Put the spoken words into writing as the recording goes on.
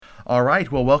All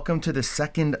right, well, welcome to the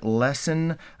second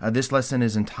lesson. This lesson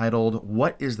is entitled,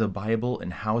 What is the Bible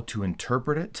and How to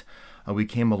Interpret It? We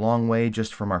came a long way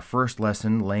just from our first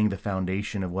lesson, laying the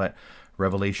foundation of what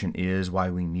Revelation is, why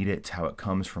we need it, how it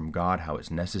comes from God, how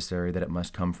it's necessary that it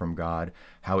must come from God,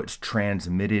 how it's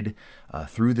transmitted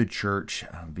through the church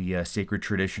via sacred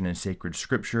tradition and sacred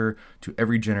scripture to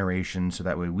every generation, so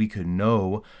that way we could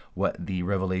know what the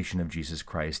revelation of Jesus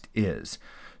Christ is.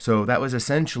 So that was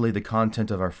essentially the content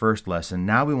of our first lesson.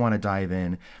 Now we want to dive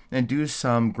in and do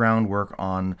some groundwork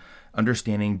on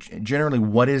understanding generally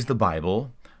what is the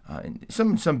Bible,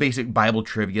 some basic Bible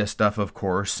trivia stuff, of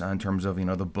course, in terms of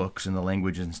the books and the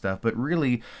languages and stuff, but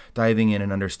really diving in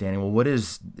and understanding, well, what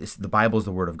is the Bible? Is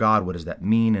the Word of God? What does that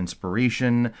mean?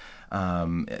 Inspiration,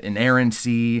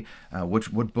 inerrancy,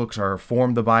 what books are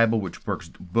form the Bible, which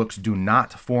books do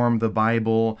not form the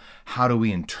Bible, how do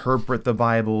we interpret the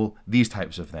Bible, these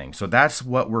types of things. So that's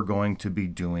what we're going to be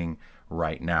doing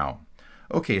right now.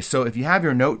 Okay, so if you have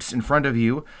your notes in front of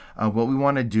you, what we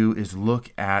want to do is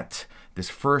look at this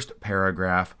first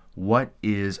paragraph, what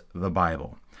is the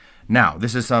Bible? Now,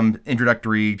 this is some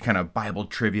introductory kind of Bible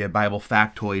trivia, Bible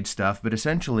factoid stuff, but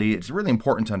essentially it's really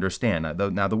important to understand.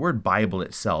 Now, the word Bible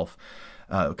itself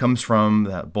comes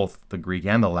from both the Greek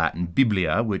and the Latin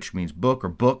biblia, which means book or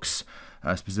books,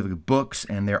 specifically books,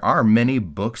 and there are many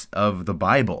books of the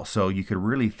Bible. So you could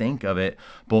really think of it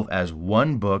both as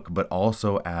one book, but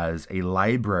also as a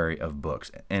library of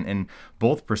books. And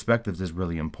both perspectives is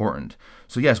really important.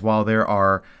 So yes, while there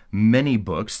are many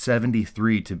books,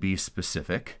 73 to be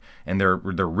specific, and they're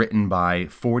written by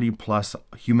 40 plus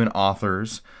human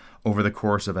authors over the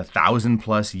course of 1,000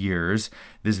 plus years,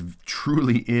 this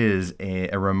truly is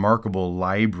a remarkable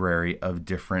library of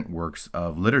different works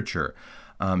of literature.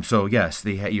 So yes,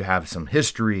 you have some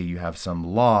history, you have some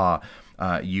law,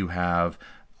 you have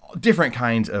different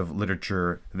kinds of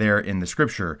literature there in the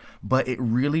scripture, but it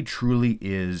really truly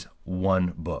is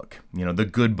one book, the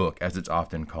good book as it's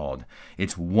often called.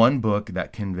 It's one book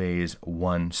that conveys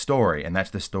one story, and that's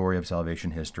the story of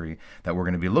salvation history that we're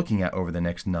going to be looking at over the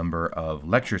next number of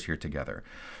lectures here together.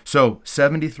 So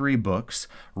 73 books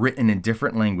written in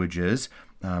different languages.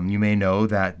 You may know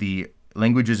that the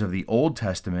languages of the Old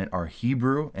Testament are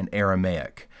Hebrew and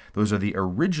Aramaic. Those are the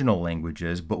original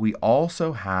languages, but we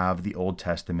also have the Old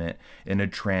Testament in a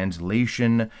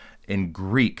translation in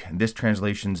Greek. This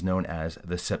translation is known as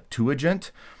the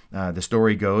Septuagint. The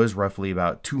story goes roughly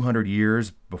about 200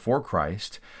 years before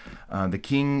Christ. The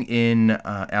king in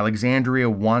Alexandria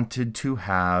wanted to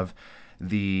have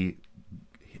the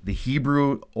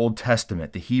Hebrew Old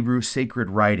Testament, the Hebrew sacred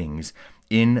writings,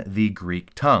 in the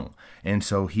Greek tongue. And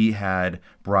so he had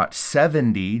brought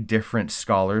 70 different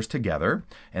scholars together,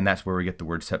 and that's where we get the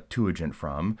word Septuagint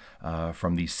from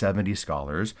these 70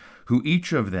 scholars, who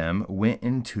each of them went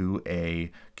into a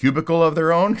cubicle of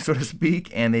their own, so to speak,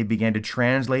 and they began to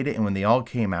translate it. And when they all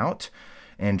came out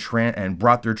and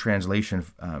brought their translation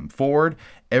forward,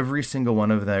 every single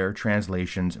one of their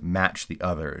translations matched the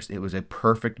others. It was a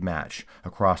perfect match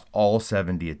across all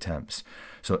 70 attempts.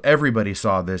 So everybody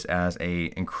saw this as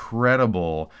an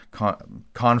incredible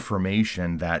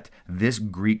confirmation that this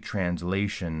Greek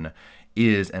translation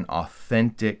is an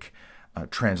authentic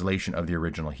translation of the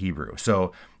original Hebrew.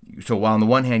 So while on the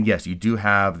one hand, yes, you do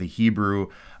have the Hebrew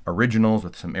originals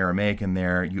with some Aramaic in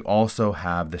there, you also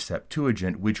have the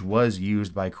Septuagint, which was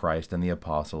used by Christ and the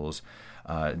apostles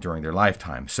during their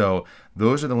lifetime. So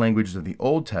those are the languages of the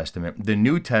Old Testament. The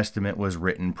New Testament was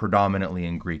written predominantly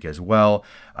in Greek as well.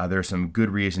 There's some good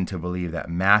reason to believe that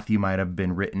Matthew might have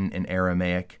been written in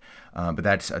Aramaic, but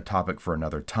that's a topic for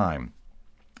another time.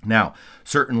 Now,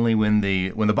 certainly when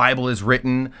the Bible is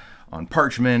written on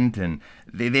parchment, and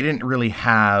they didn't really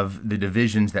have the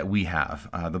divisions that we have.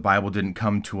 The Bible didn't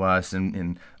come to us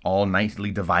in all nicely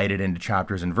divided into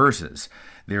chapters and verses.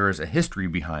 There is a history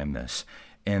behind this.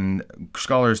 And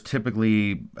scholars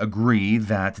typically agree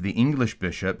that the English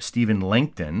bishop, Stephen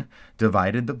Langton,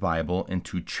 divided the Bible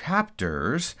into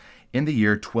chapters in the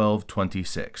year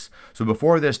 1226. So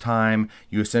before this time,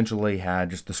 you essentially had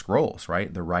just the scrolls,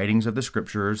 right? The writings of the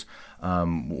scriptures,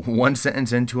 one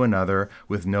sentence into another,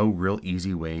 with no real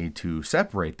easy way to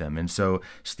separate them. And so Bishop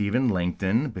Stephen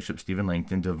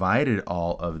Langton, divided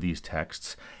all of these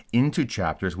texts into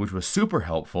chapters, which was super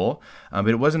helpful. But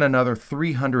it wasn't another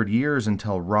 300 years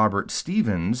until Robert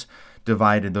Stevens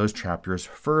divided those chapters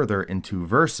further into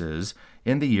verses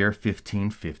in the year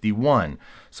 1551.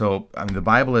 So, I mean, the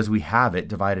Bible as we have it,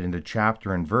 divided into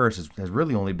chapter and verse, has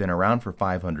really only been around for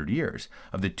 500 years.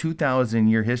 Of the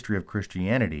 2,000-year history of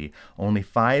Christianity, only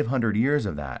 500 years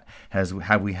of that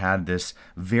have we had this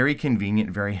very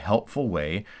convenient, very helpful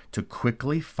way to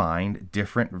quickly find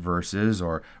different verses,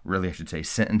 or really I should say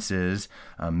sentences,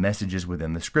 messages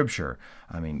within the Scripture.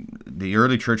 I mean, the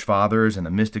early church fathers and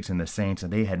the mystics and the saints,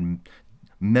 they had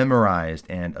memorized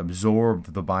and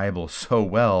absorbed the Bible so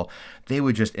well, they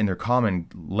would just, in their common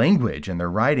language and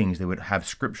their writings, they would have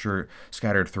Scripture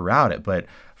scattered throughout it. But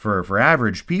for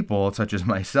average people, such as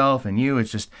myself and you,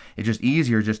 it's just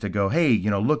easier just to go, hey,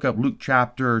 look up Luke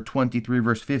chapter 23,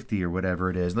 verse 50, or whatever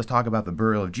it is. Let's talk about the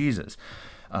burial of Jesus.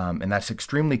 And that's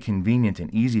extremely convenient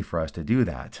and easy for us to do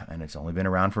that. And it's only been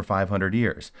around for 500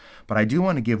 years. But I do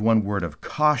want to give one word of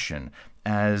caution.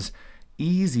 As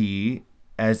easy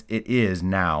as it is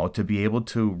now to be able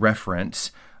to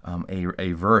reference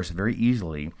a verse very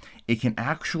easily, it can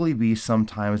actually be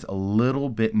sometimes a little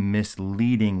bit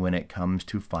misleading when it comes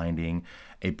to finding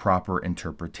a proper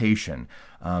interpretation,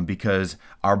 because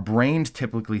our brains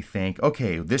typically think,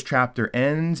 okay, this chapter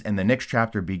ends and the next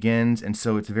chapter begins, and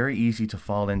so it's very easy to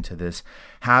fall into this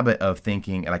habit of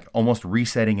thinking, like almost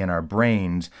resetting in our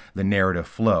brains the narrative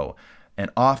flow. And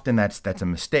often that's a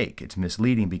mistake. It's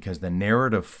misleading, because the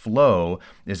narrative flow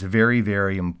is very,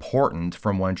 very important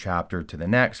from one chapter to the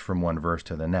next, from one verse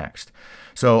to the next.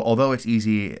 So although it's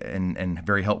easy and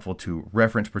very helpful to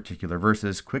reference particular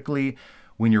verses quickly,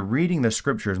 when you're reading the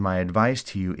Scriptures, my advice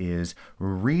to you is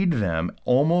read them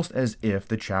almost as if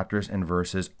the chapters and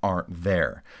verses aren't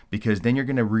there, because then you're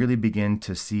going to really begin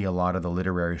to see a lot of the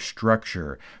literary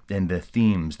structure and the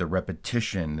themes, the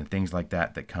repetition, and things like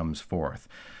that comes forth.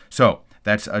 So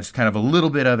that's just kind of a little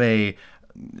bit of a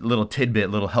little tidbit,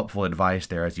 little helpful advice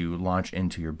there as you launch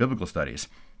into your biblical studies.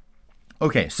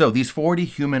 Okay, so these 40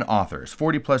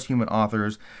 plus human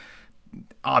authors,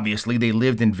 obviously they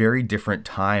lived in very different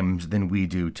times than we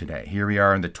do today. Here we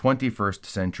are in the 21st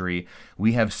century.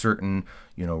 We have certain,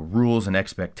 rules and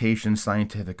expectations,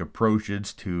 scientific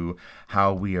approaches to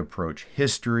how we approach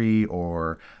history,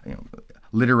 or,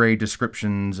 literary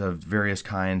descriptions of various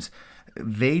kinds.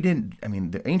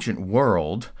 The ancient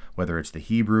world, whether it's the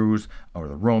Hebrews or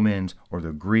the Romans or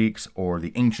the Greeks or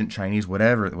the ancient Chinese,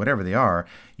 whatever they are,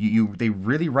 they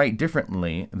really write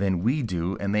differently than we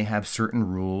do, and they have certain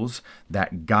rules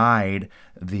that guide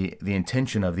the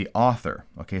intention of the author.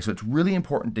 Okay, so it's really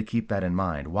important to keep that in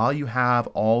mind. While you have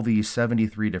all these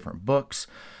 73 different books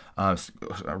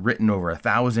written over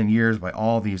 1,000 years by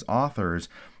all these authors,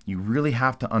 you really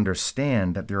have to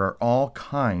understand that there are all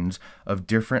kinds of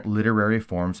different literary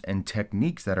forms and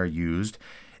techniques that are used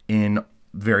in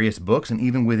various books, and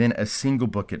even within a single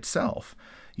book itself.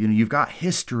 You've got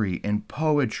history and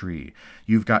poetry.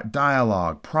 You've got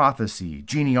dialogue, prophecy,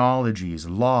 genealogies,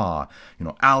 law,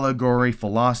 allegory,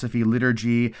 philosophy,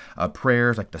 liturgy,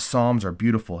 prayers, like the Psalms are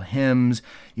beautiful hymns.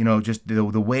 Just the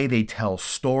way they tell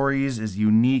stories is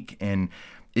unique, and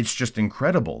it's just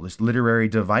incredible. This literary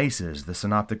devices, the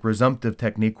synoptic resumptive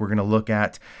technique we're going to look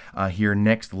at here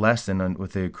next lesson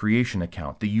with the creation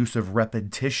account, the use of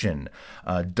repetition,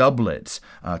 doublets,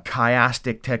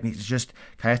 chiastic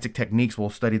techniques, we'll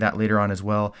study that later on as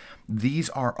well. These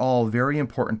are all very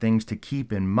important things to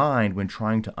keep in mind when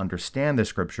trying to understand the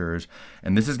Scriptures,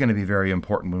 and this is going to be very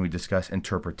important when we discuss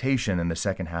interpretation in the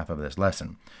second half of this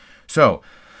lesson. So,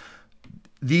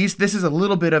 this is a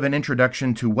little bit of an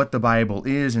introduction to what the Bible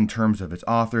is in terms of its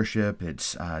authorship,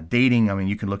 its dating. I mean,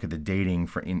 you can look at the dating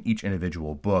in each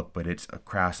individual book, but it's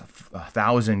across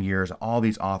 1,000 years, all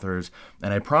these authors.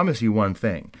 And I promise you one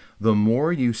thing: the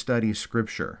more you study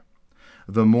Scripture,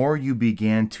 the more you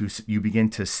begin to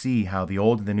see how the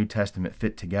Old and the New Testament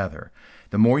fit together.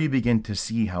 The more you begin to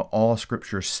see how all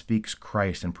Scripture speaks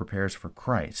Christ and prepares for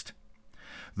Christ,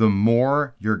 the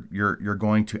more you're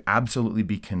going to absolutely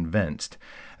be convinced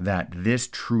that this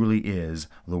truly is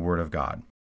the Word of God.